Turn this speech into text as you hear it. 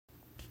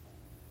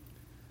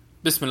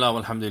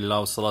Bismillah,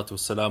 walhamdulillah, wassalatu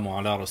wassalamu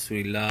ala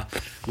rasulillah.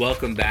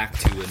 Welcome back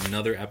to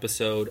another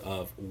episode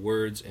of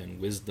Words and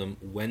Wisdom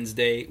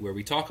Wednesday, where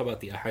we talk about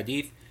the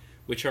ahadith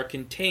which are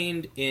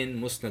contained in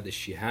Musnad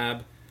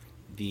al-Shihab,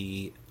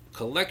 the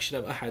collection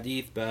of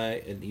ahadith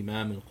by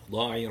Imam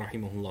al-Khudai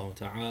rahimahullah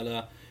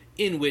ta'ala,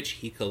 in which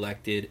he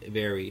collected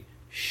very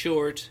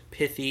short,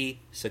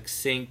 pithy,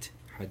 succinct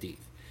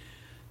hadith.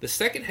 The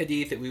second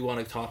hadith that we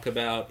want to talk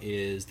about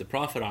is the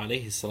Prophet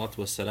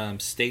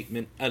ﷺ's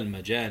statement,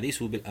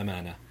 al-majalisu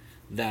bil-amana,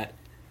 that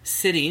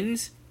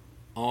sittings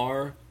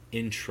are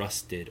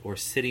entrusted, or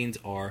sittings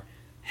are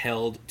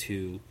held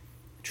to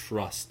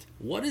trust.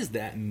 What does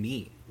that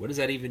mean? What does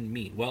that even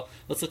mean? Well,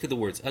 let's look at the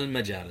words.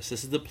 Al-majalis.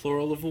 This is the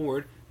plural of a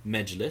word,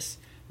 majlis.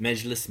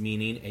 Majlis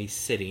meaning a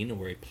sitting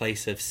or a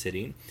place of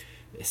sitting.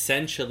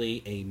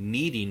 Essentially a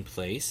meeting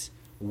place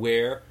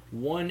where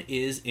one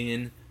is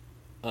in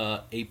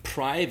a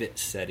private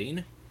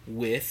setting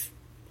with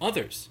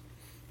others.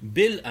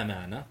 Bil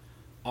amana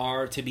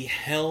are to be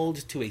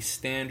held to a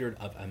standard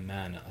of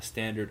amana, a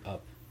standard of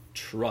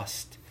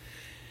trust.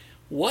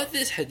 What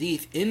this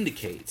hadith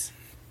indicates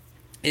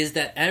is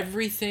that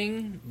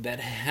everything that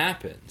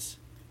happens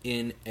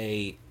in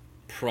a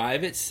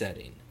private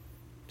setting,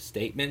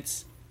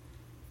 statements,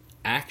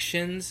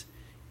 actions,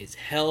 is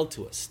held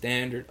to a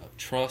standard of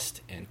trust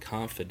and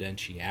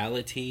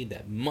confidentiality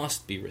that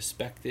must be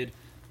respected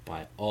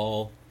by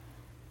all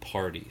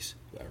parties.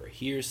 Whoever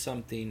hears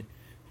something,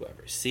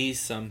 whoever sees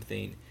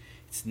something,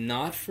 it's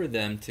not for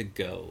them to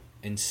go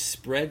and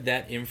spread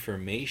that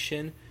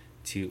information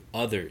to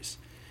others.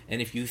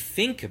 And if you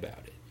think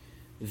about it,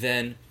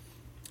 then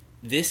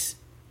this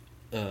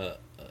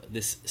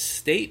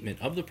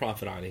statement of the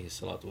Prophet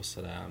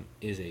ﷺ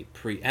is a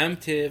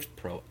preemptive,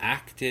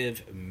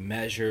 proactive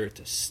measure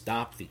to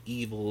stop the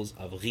evils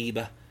of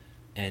ghibah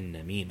and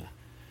namima.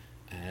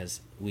 As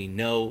we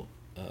know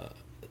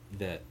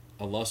that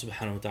Allah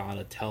subhanahu wa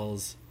ta'ala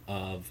tells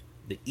of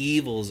the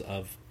evils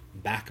of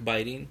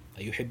backbiting.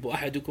 أَيُحِبُّ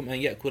أَحَدُكُمْ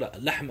أَنْ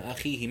يَأْكُلَ لَحْمَ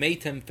أَخِيهِ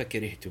مَيْتًا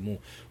فَكَرِهْتُمُوهُ.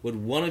 Would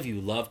one of you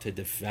love to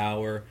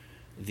devour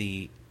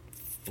the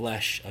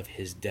flesh of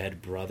his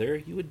dead brother?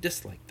 You would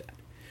dislike that.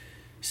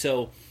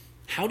 So,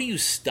 how do you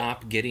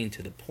stop getting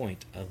to the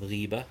point of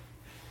ghibah?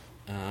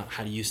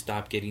 How do you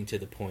stop getting to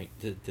the point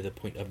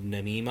of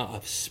namima,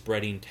 of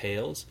spreading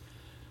tales?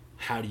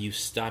 How do you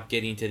stop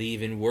getting to the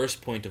even worse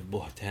point of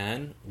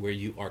buhtan, where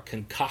you are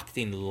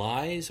concocting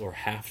lies or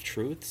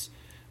half-truths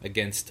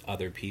against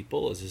other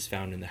people, as is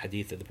found in the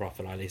hadith of the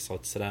Prophet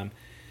ﷺ,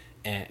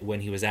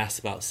 when he was asked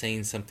about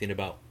saying something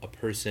about a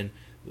person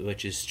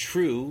which is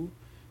true,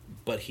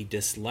 but he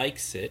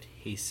dislikes it,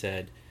 he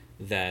said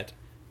that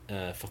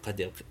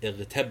فَقَدْ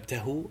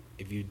اغْتَبْتَهُ,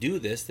 if you do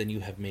this, then you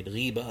have made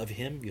ghibah of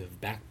him, you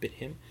have backbit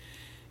him.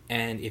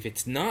 And if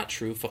it's not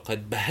true,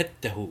 فَقَدْ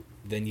بَهَتَّهُ,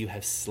 then you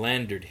have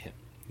slandered him.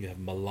 You have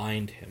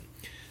maligned him.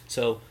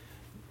 So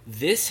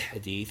this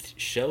hadith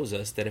shows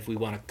us that if we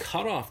want to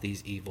cut off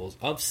these evils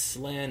of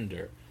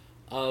slander,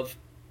 of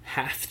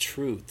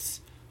half-truths,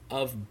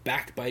 of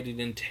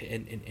backbiting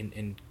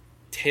and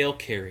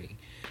tail-carrying,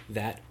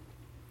 that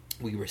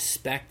we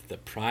respect the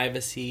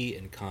privacy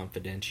and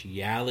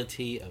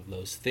confidentiality of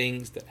those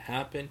things that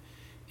happen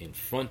in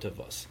front of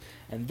us.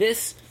 And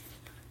this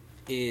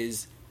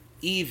is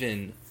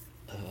even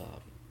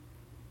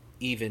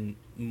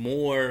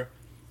more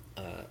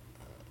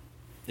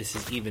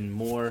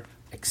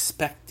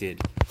expected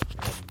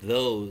of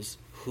those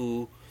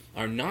who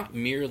are not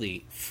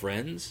merely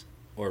friends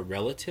or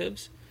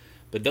relatives,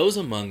 but those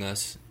among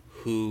us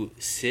who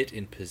sit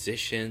in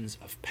positions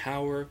of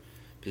power,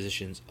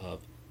 positions of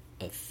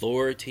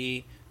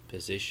authority,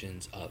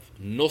 positions of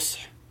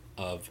nusх,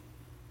 of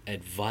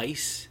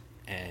advice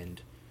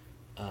and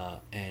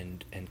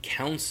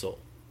counsel,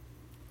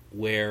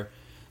 where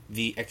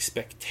the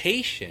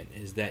expectation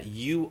is that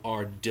you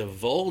are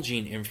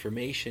divulging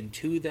information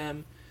to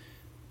them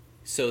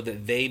so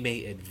that they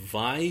may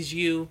advise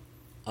you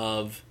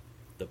of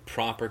the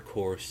proper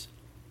course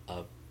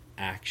of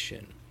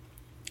action.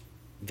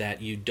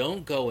 That you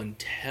don't go and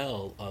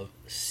tell of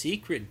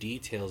secret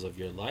details of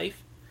your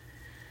life.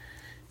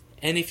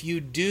 And if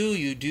you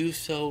do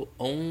so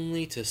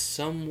only to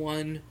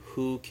someone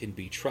who can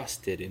be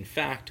trusted. In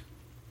fact,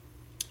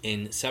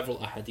 in several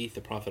ahadith,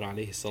 the Prophet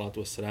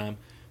ﷺ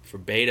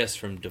forbade us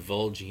from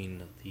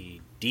divulging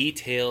the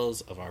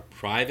details of our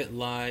private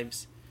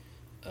lives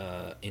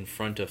in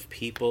front of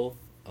people.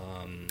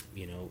 Then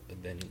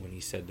when he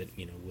said that,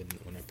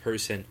 when a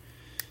person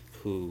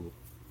who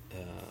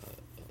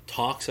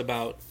talks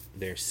about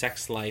their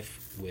sex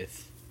life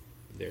with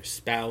their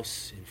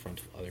spouse in front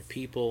of other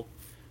people,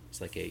 it's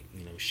like a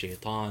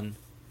shaitan,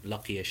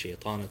 laqiya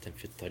shaitanatan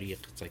fi tariq.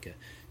 It's like a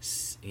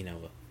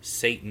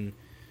Satan,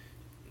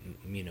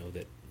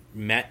 that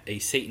met a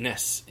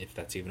Sataness, if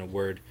that's even a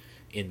word,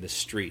 in the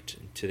street.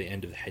 To the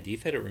end of the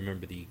hadith, I don't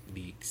remember the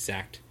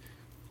exact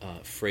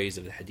phrase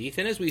of the hadith.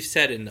 And as we've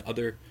said in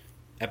other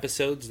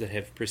episodes that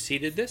have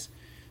preceded this,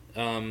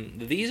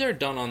 these are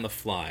done on the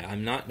fly.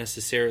 I'm not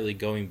necessarily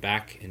going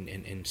back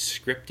and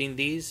scripting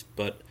these,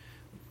 but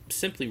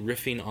simply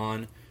riffing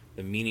on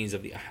the meanings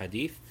of the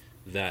ahadith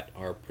that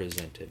are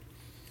presented.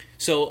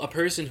 So a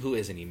person who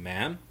is an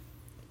imam,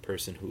 a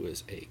person who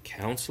is a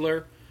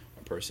counselor,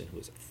 a person who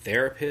is a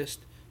therapist,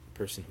 a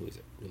person who is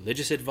a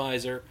religious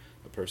advisor,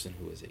 a person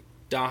who is a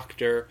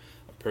doctor,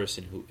 a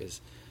person who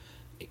is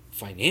a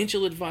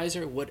financial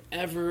advisor,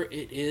 whatever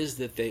it is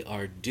that they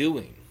are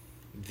doing,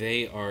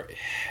 they are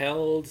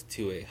held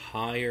to a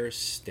higher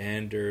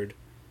standard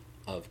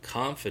of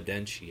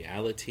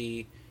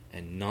confidentiality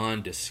and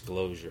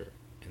non-disclosure.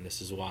 And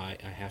this is why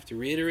I have to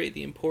reiterate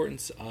the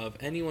importance of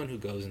anyone who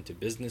goes into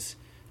business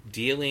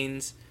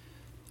dealings.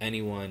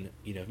 Anyone,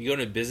 if you go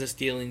into business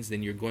dealings,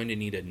 then you're going to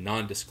need a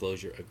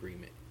non-disclosure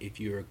agreement. If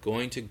you are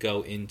going to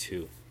go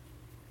into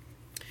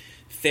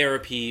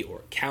therapy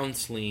or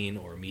counseling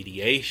or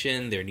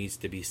mediation, there needs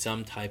to be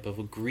some type of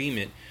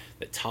agreement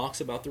that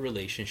talks about the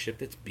relationship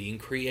that's being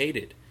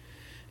created.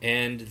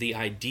 And the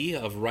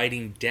idea of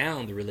writing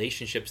down the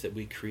relationships that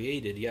we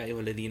created, يَا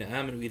أَيُّهَا الَّذِينَ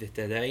آمَنُوا إِذَا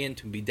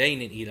تَدَايَنْتُمْ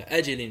بِدَيْنٍ إِلَى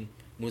أَجَلٍ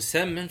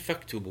مُسَمًّى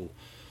فَاكْتُبُوا.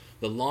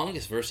 The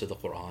longest verse of the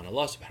Quran,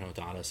 Allah subhanahu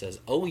wa ta'ala says,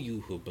 "O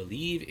you who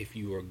believe, if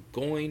you are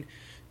going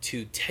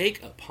to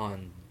take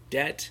upon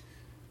debt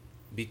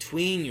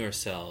between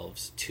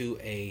yourselves to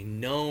a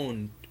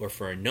known or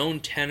for a known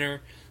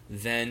tenor,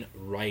 then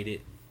write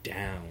it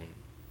down."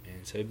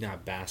 And so Ibn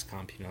Abbas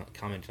commented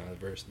on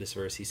this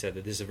verse. He said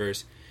that this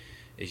verse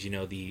is,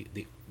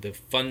 the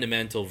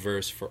fundamental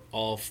verse for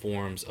all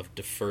forms of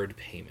deferred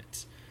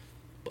payments.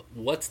 But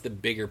what's the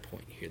bigger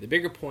point here? The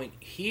bigger point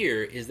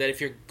here is that if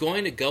you're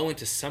going to go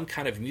into some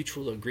kind of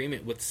mutual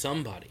agreement with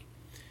somebody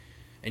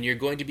and you're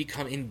going to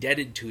become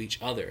indebted to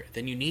each other,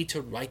 then you need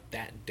to write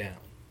that down.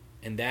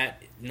 And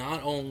that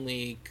not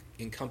only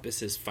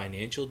encompasses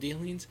financial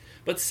dealings,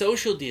 but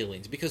social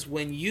dealings. Because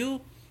when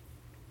you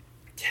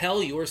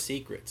tell your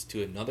secrets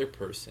to another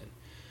person,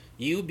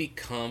 you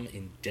become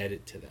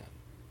indebted to them.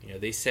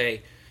 They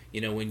say,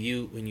 when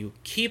you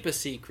keep a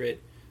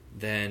secret,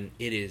 then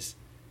it is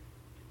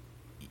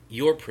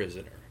your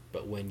prisoner.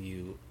 But when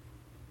you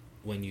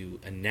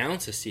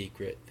announce a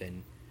secret,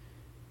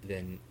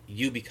 then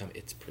you become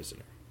its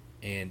prisoner.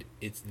 And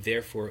it's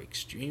therefore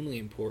extremely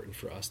important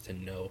for us to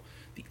know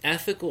the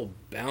ethical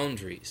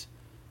boundaries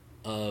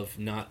of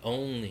not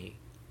only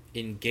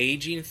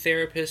engaging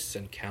therapists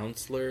and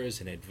counselors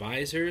and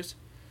advisors,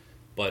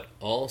 but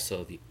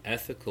also the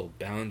ethical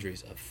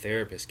boundaries of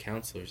therapists,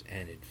 counselors,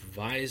 and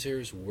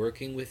advisors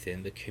working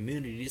within the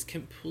community. It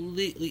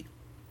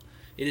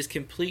is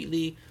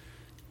completely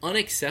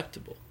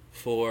unacceptable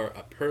for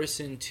a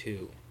person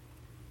to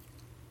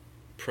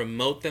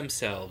promote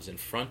themselves in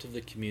front of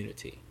the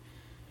community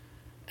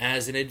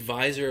as an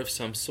advisor of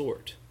some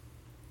sort,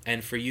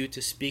 and for you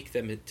to speak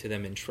to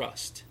them in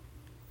trust,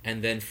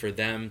 and then for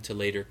them to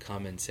later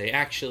come and say,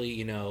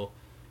 actually,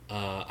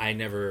 I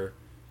never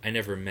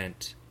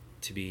meant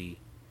to be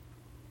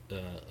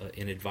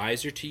an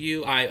advisor to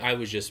you. I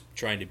was just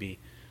trying to be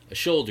a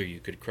shoulder you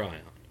could cry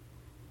on.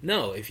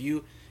 No, if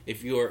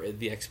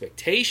the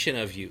expectation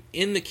of you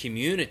in the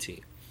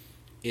community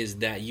is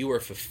that you are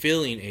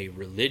fulfilling a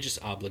religious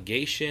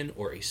obligation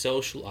or a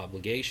social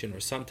obligation or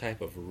some type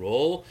of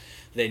role,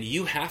 then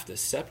you have to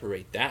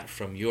separate that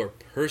from your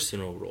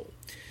personal role.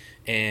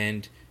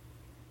 And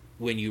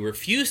when you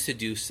refuse to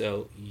do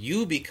so,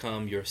 you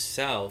become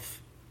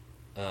yourself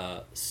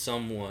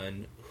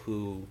someone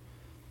who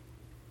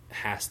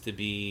has to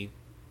be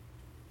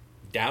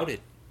doubted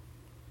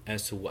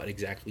as to what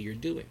exactly you're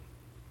doing.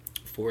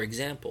 For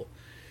example,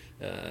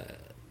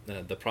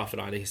 the Prophet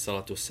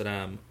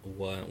ﷺ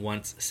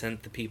once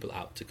sent the people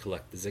out to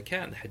collect the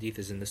zakat. The hadith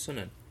is in the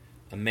Sunan.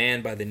 A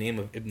man by the name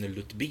of Ibn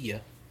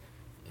al-Lutbiyya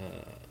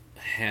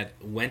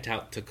went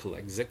out to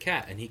collect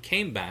zakat, and he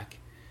came back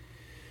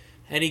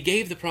and he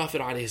gave the Prophet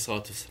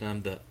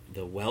ﷺ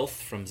the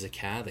wealth from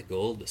zakat, the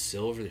gold, the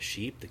silver, the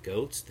sheep, the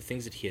goats, the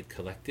things that he had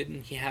collected,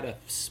 and he had a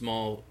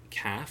small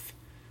calf,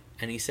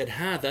 and he said,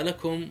 هَذَا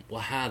لَكُمْ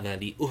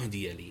وَهَذَا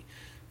لِأُهْدِيَ لِي.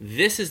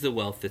 This is the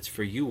wealth that's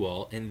for you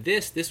all, and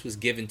this was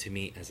given to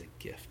me as a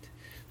gift.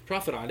 The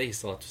Prophet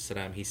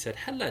ﷺ, he said,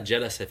 هَلَّا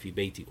جَلَسَ فِي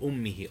بَيْتِ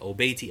أُمِّهِ أَوْ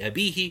بَيْتِ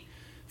أَبِيهِ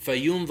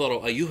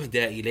فَيُنْظَرُ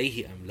أَيُهْدَى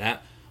إِلَيْهِ أَمْ لَا.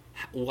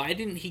 Why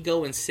didn't he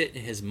go and sit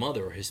in his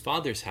mother or his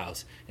father's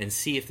house and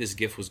see if this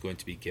gift was going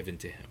to be given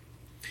to him?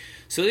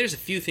 So there's a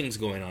few things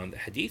going on in the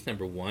hadith.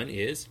 Number one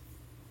is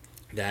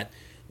that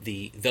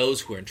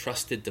those who are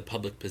entrusted to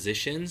public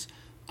positions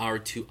are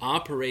to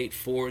operate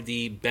for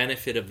the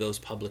benefit of those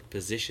public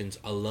positions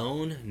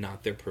alone,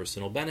 not their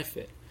personal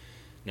benefit.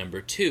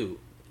 Number two,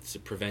 it's the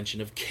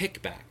prevention of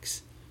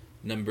kickbacks.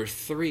 Number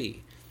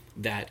three,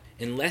 that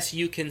unless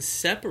you can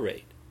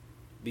separate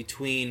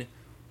between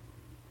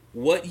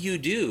what you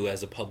do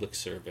as a public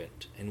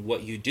servant and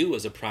what you do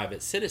as a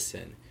private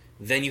citizen,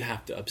 then you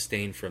have to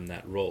abstain from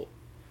that role.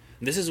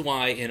 And this is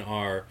why in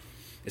our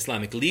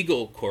Islamic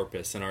legal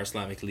corpus and our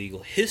Islamic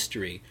legal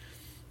history,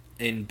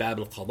 in Bab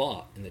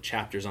al-Qada, in the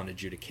chapters on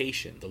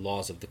adjudication, the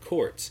laws of the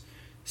courts,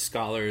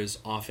 scholars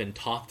often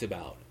talked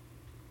about,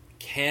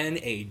 can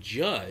a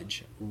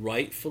judge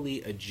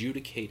rightfully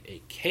adjudicate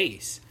a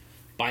case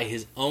by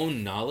his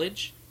own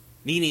knowledge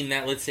Meaning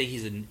that, let's say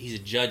he's a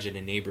judge in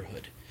a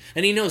neighborhood,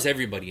 and he knows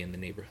everybody in the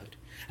neighborhood,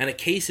 and a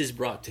case is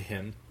brought to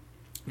him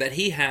that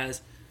he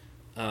has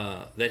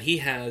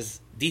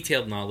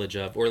detailed knowledge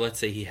of, or let's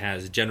say he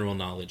has general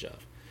knowledge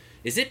of.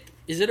 Is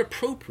it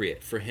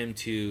appropriate for him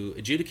to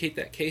adjudicate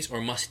that case, or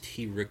must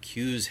he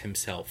recuse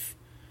himself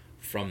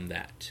from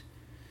that?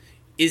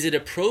 Is it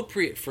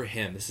appropriate for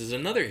him, this is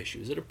another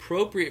issue, is it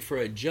appropriate for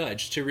a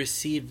judge to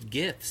receive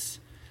gifts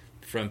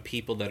from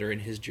people that are in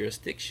his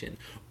jurisdiction,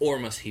 or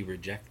must he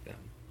reject them?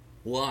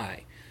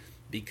 Why?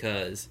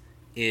 Because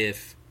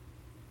if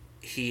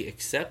he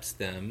accepts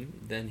them,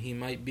 then he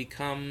might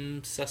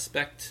become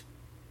suspect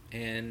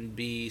and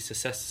be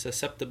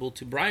susceptible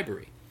to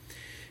bribery.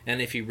 And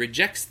if he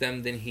rejects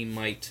them, then he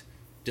might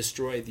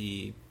destroy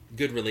the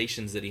good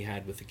relations that he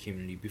had with the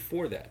community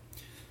before that.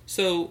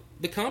 So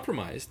the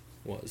compromise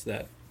was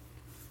that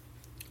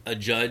a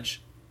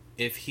judge,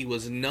 if he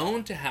was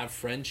known to have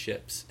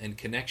friendships and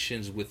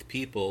connections with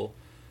people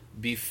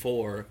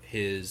before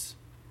his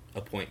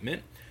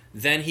appointment,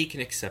 then he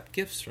can accept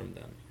gifts from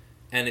them.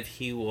 And if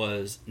he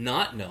was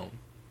not known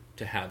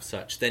to have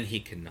such, then he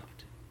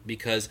cannot.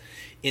 Because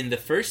in the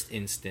first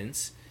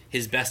instance,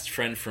 his best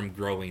friend from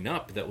growing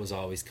up that was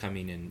always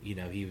coming and,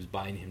 he was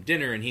buying him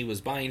dinner and he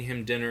was buying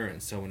him dinner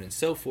and so on and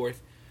so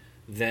forth,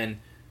 then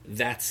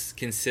that's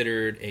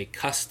considered a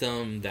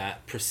custom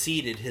that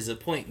preceded his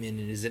appointment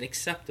and is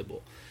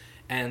unacceptable.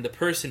 And the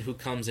person who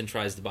comes and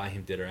tries to buy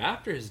him dinner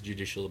after his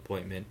judicial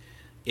appointment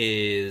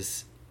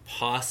is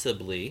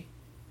possibly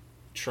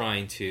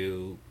trying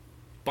to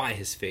buy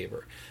his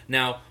favor.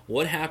 Now,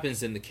 what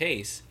happens in the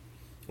case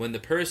when the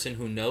person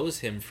who knows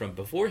him from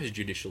before his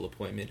judicial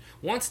appointment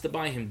wants to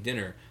buy him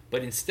dinner,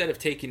 but instead of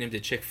taking him to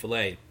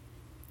Chick-fil-A,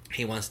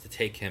 he wants to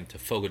take him to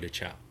Fogo de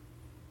Chao,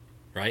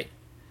 right?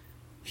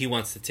 He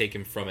wants to take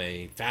him from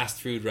a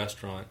fast food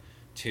restaurant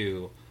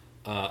to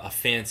a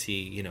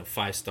fancy,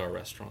 5-star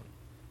restaurant.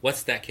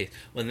 What's that case?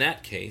 Well, in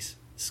that case,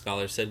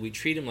 scholars said we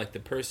treat him like the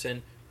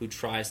person who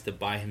tries to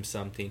buy him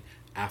something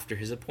after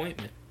his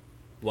appointment.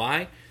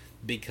 Why?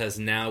 Because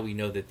now we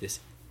know that this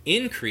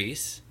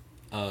increase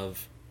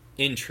of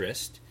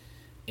interest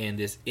and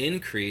this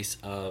increase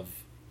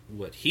of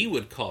what he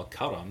would call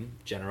karam,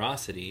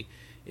 generosity,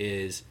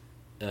 is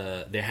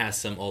there has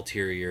some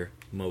ulterior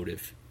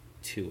motive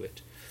to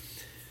it.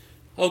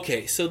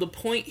 Okay, so the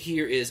point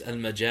here is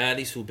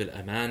al-majalisu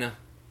bil-amana.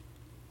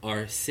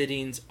 Our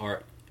sittings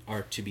are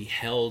to be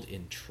held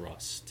in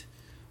trust.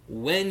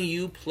 When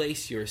you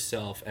place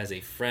yourself as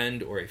a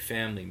friend or a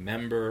family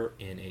member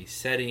in a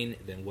setting,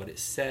 then what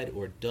is said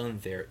or done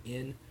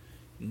therein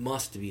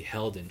must be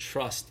held in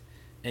trust,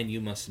 and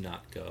you must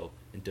not go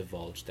and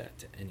divulge that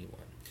to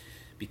anyone,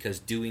 because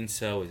doing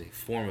so is a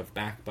form of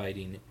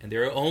backbiting, and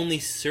there are only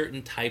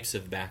certain types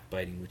of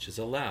backbiting which is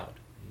allowed.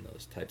 And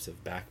those types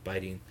of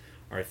backbiting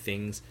are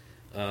things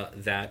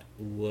that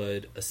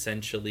would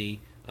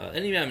essentially,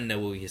 and Imam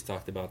Nawawi has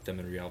talked about them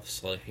in Riyadh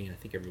al-Salihin. I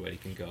think everybody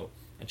can go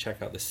and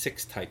check out the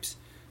 6 types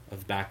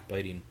of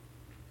backbiting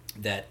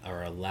that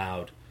are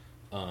allowed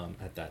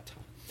at that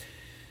time.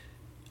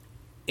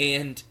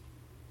 And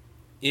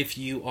if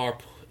you are,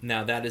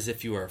 now that is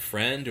if you are a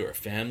friend or a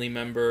family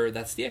member,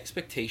 that's the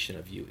expectation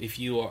of you. If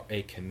you are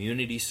a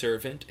community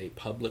servant, a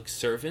public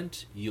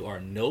servant, you are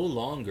no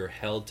longer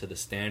held to the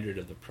standard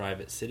of the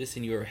private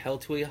citizen. You are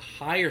held to a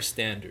higher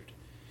standard.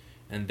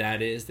 And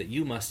that is that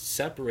you must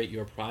separate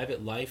your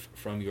private life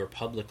from your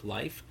public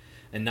life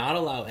and not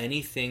allow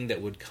anything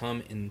that would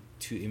come in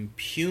to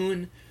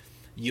impugn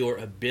your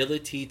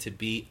ability to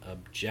be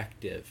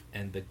objective.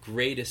 And the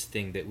greatest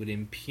thing that would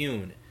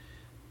impugn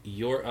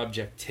your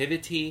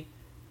objectivity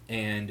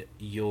and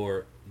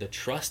the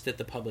trust that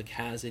the public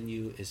has in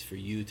you is for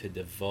you to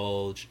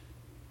divulge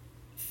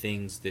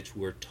things that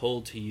were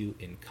told to you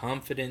in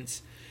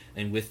confidence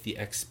and with the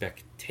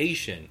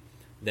expectation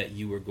that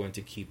you were going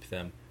to keep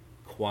them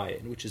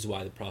quiet, which is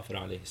why the Prophet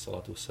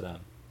ﷺ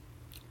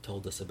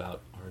told us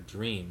about our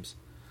dreams,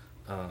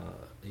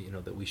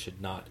 that we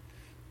should not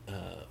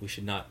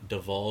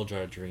divulge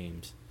our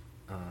dreams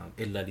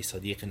إِلَّا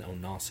لِصَدِيقٍ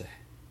أَوْ نَاصِحٍ,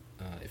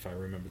 if I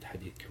remember the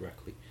hadith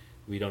correctly.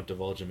 We don't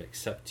divulge them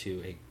except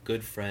to a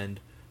good friend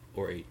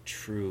or a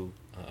true,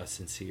 a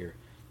sincere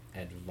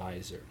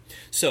advisor.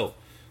 So,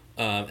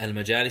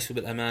 al-majalisu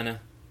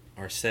bil-amana,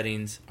 our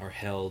settings are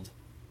held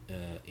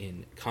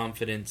in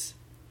confidence,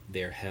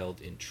 they're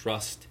held in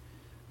trust.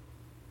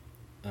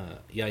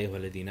 يا أيها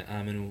الذين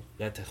آمنوا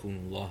لا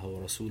تخونوا الله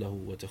ورسوله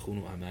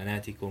وتخونوا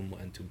أماناتكم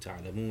وأنتم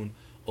تعلمون.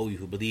 O you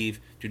who believe,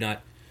 do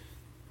not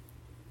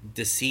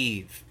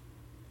deceive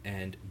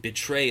and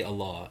betray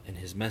Allah and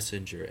His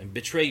Messenger and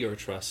betray your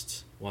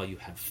trusts while you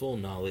have full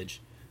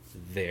knowledge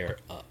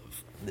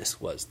thereof. This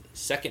was the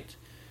second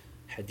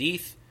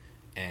hadith,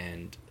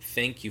 and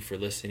thank you for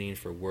listening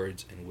for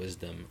Words and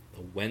Wisdom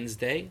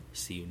Wednesday.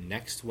 See you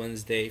next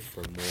Wednesday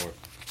for more.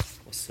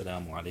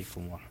 Wassalamu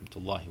alaikum wa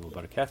rahmatullahi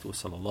wa barakatuh. Wa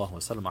sallallahu wa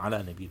sallam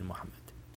ala nabiyyina Muhammad.